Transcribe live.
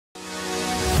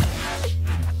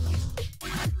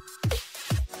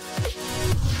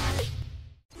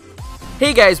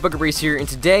Hey guys, Buckeye here, and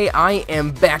today I am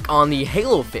back on the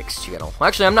Halo Fix channel. Well,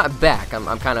 actually, I'm not back, I'm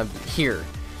kind of here.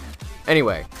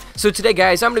 Anyway, so today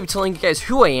guys, I'm going to be telling you guys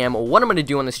who I am, what I'm going to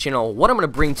do on this channel, what I'm going to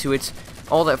bring to it,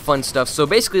 all that fun stuff. So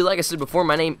basically, like I said before,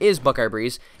 my name is Buckeye,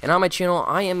 and on my channel,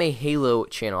 I am a Halo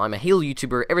channel. I'm a Halo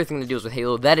YouTuber. Everything that deals with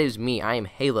Halo, that is me. I am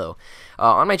Halo.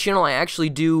 On my channel, I actually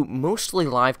do mostly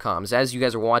live comms. As you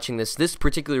guys are watching this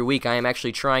particular week, I am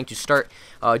actually trying to start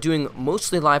doing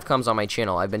mostly live comms on my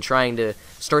channel. I've been trying to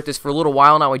start this for a little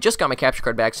while now. I just got my capture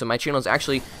card back, so my channel is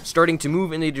actually starting to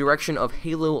move in the direction of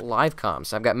Halo live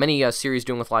comms. I've got many series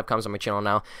doing with live comms on my channel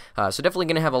now, so definitely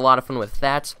going to have a lot of fun with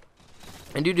that.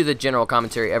 I do the general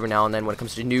commentary every now and then when it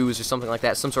comes to news or something like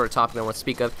that, some sort of topic I want to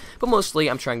speak of, but mostly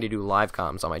I'm trying to do live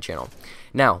comms on my channel.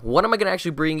 Now, what am I going to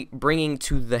actually bringing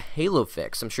to the Halo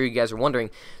Fix? I'm sure you guys are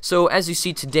wondering. So, as you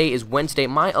see, today is Wednesday.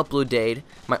 My upload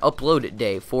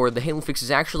day for the Halo Fix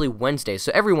is actually Wednesday.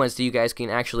 So every Wednesday, you guys can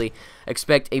actually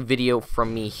expect a video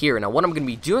from me here. Now, what I'm going to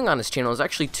be doing on this channel is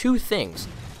actually two things.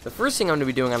 The first thing I'm going to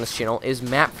be doing on this channel is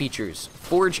map features,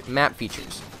 Forge map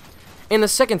features. And the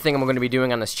second thing I'm going to be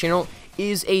doing on this channel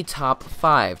is a top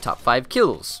 5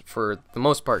 kills for the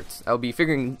most part. I'll be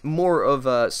figuring more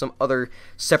of some other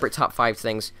separate top 5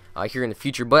 things here in the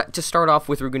future, but to start off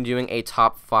with, we're going to be doing a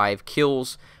top 5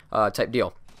 kills type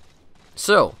deal.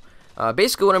 So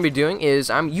basically what I'm going to be doing is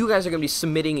you guys are going to be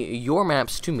submitting your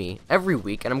maps to me every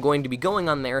week, and I'm going to be going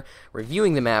on there,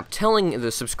 reviewing the map, telling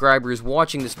the subscribers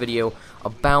watching this video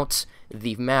about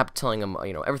the map, telling them,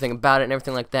 you know, everything about it and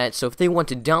everything like that. So if they want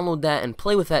to download that and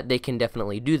play with that, they can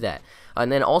definitely do that. And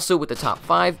then also with the top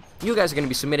 5, you guys are going to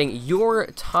be submitting your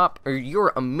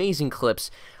your amazing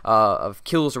clips of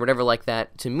kills or whatever like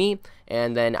that to me,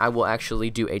 and then I will actually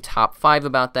do a top 5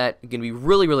 about that. It's going to be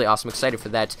really, really awesome. Excited for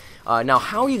that. Now,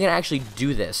 how are you going to actually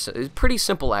do this? It's pretty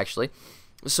simple, actually.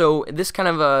 So this kind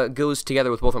of goes together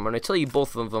with both of them. I'm going to tell you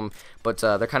both of them, but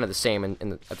they're kind of the same at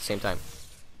the same time.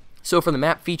 So for the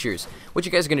map features, what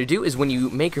you guys are going to do is when you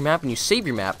make your map and you save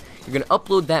your map, you're going to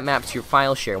upload that map to your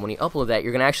file share. When you upload that,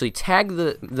 you're going to actually tag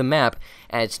the map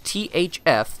as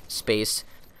THF space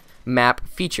map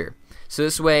feature. So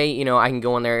this way, you know, I can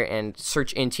go in there and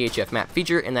search in THF map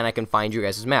feature, and then I can find your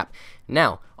guys' map.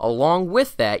 Now, along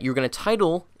with that, you're going to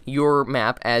title your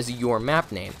map as your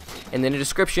map name, and then a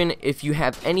description. If you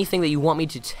have anything that you want me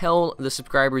to tell the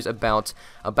subscribers about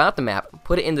the map,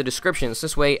 put it in the description. So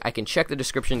this way I can check the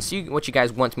description, see what you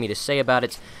guys want me to say about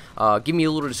it. Give me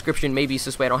a little description, maybe, so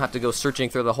this way I don't have to go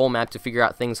searching through the whole map to figure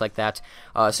out things like that.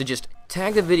 So just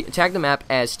tag the map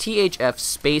as THF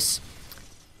space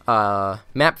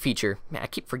map feature. Man, I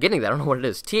keep forgetting that. I don't know what it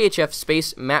is. THF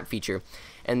space map feature,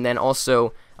 and then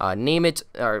also name it,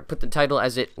 or put the title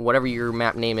as it, whatever your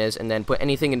map name is, and then put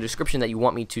anything in the description that you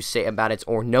want me to say about it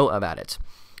or know about it.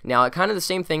 Now, kind of the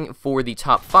same thing for the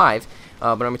top 5, but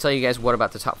I'm going to tell you guys what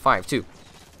about the top 5 too.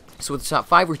 So with the top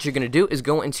 5, what you're going to do is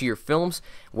go into your films,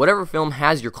 whatever film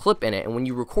has your clip in it, and when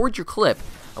you record your clip,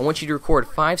 I want you to record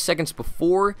 5 seconds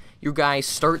before your guy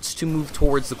starts to move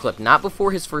towards the clip. Not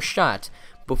before his first shot,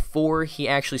 before he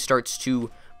actually starts to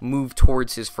move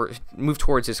towards his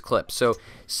clip. So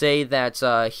say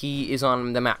that he is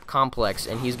on the map complex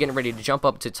and he's getting ready to jump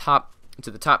up to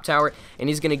the top tower, and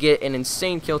he's gonna get an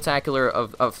insane kill-tacular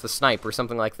of the snipe or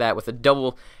something like that with a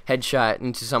double headshot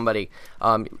into somebody.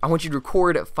 I want you to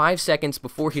record 5 seconds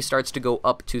before he starts to go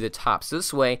up to the top. So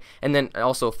this way, and then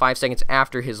also 5 seconds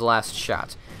after his last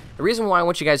shot. The reason why I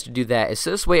want you guys to do that is so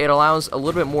this way it allows a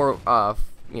little bit more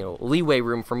you know, leeway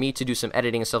room for me to do some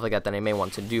editing and stuff like that I may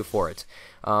want to do for it.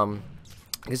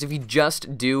 Because if you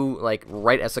just do like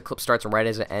right as the clip starts and right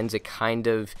as it ends, it kind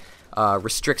of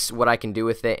restricts what I can do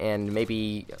with it and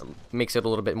maybe makes it a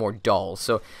little bit more dull.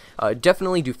 So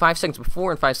definitely do 5 seconds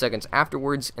before and 5 seconds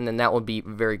afterwards, and then that will be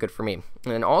very good for me.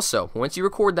 And then also, once you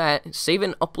record that, save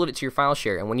and upload it to your file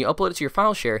share. And when you upload it to your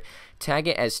file share, tag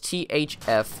it as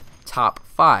THF top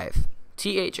 5.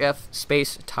 THF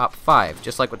space top 5,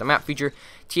 just like with the map feature,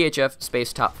 THF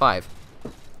space top 5.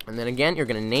 And then again, you're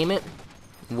going to name it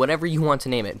whatever you want to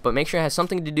name it, but make sure it has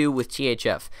something to do with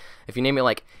THF. If you name it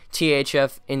like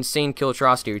THF Insane Kill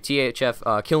Atrocity or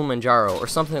THF Kilimanjaro or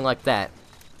something like that,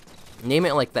 name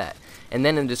it like that. And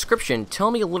then in the description,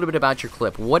 tell me a little bit about your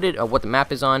clip, what the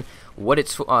map is on, what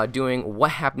it's doing,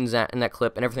 what happens in that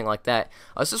clip, and everything like that.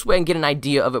 So this way I can get an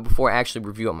idea of it before I actually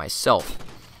review it myself.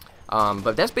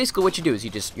 But that's basically what you do, is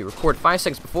you record 5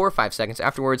 seconds before, 5 seconds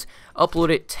afterwards, upload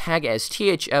it, tag as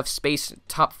THF space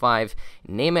top 5,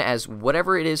 name it as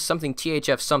whatever it is, something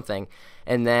THF something,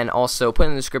 and then also put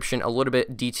in the description a little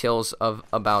bit details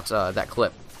about that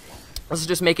clip. This will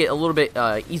just make it a little bit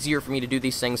easier for me to do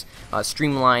these things,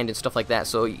 streamlined and stuff like that,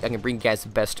 so I can bring you guys the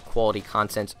best quality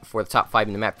content for the top 5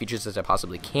 in the map features as I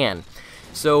possibly can.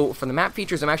 So for the map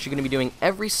features, I'm actually going to be doing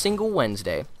every single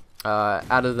Wednesday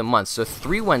out of the month, so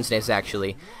 3 Wednesdays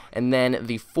actually, and then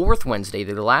the 4th Wednesday,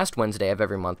 the last Wednesday of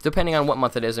every month, depending on what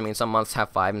month it is. I mean, some months have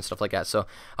 5 and stuff like that, so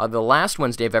the last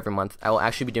Wednesday of every month, I will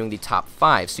actually be doing the top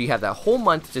 5, so you have that whole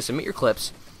month to submit your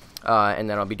clips, and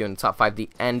then I'll be doing the top 5 the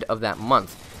end of that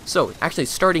month. So, actually,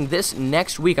 starting this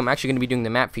next week, I'm actually going to be doing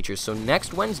the map features. So,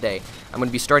 next Wednesday, I'm going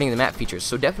to be starting the map features.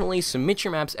 So, definitely submit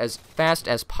your maps as fast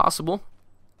as possible.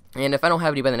 And if I don't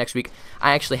have any by the next week,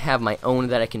 I actually have my own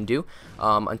that I can do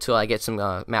until I get some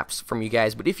maps from you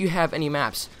guys. But if you have any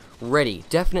maps ready,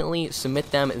 definitely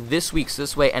submit them this week, so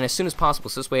this way, and as soon as possible,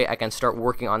 so this way I can start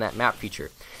working on that map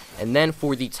feature. And then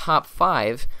for the top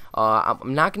 5,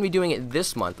 I'm not going to be doing it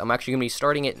this month. I'm actually going to be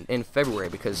starting it in February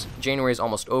because January is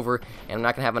almost over, and I'm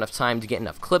not going to have enough time to get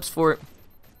enough clips for it.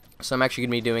 So I'm actually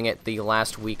going to be doing it the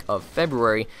last week of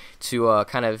February to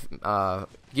kind of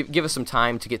give us some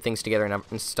time to get things together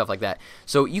and stuff like that.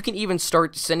 So you can even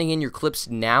start sending in your clips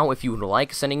now if you would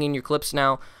like. Sending in your clips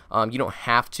now. You don't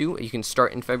have to. You can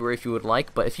start in February if you would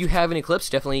like. But if you have any clips,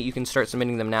 definitely you can start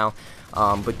submitting them now.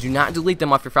 But do not delete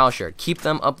them off your file share. Keep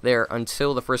them up there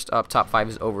until the first top 5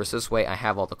 is over. So this way I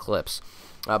have all the clips.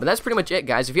 But that's pretty much it,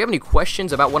 guys. If you have any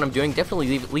questions about what I'm doing,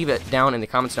 definitely leave it down in the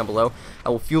comments down below. I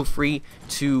will feel free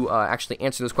to actually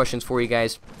answer those questions for you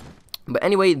guys. But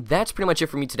anyway, that's pretty much it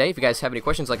for me today. If you guys have any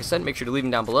questions, like I said, make sure to leave them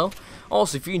down below.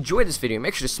 Also, if you enjoyed this video,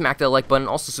 make sure to smack that like button.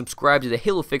 Also, subscribe to the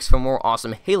Halo Fix for more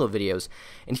awesome Halo videos.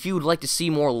 And if you would like to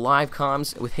see more live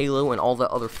comms with Halo and all the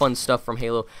other fun stuff from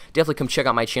Halo, definitely come check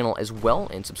out my channel as well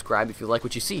and subscribe if you like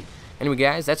what you see. Anyway,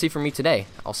 guys, that's it for me today.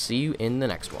 I'll see you in the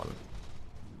next one.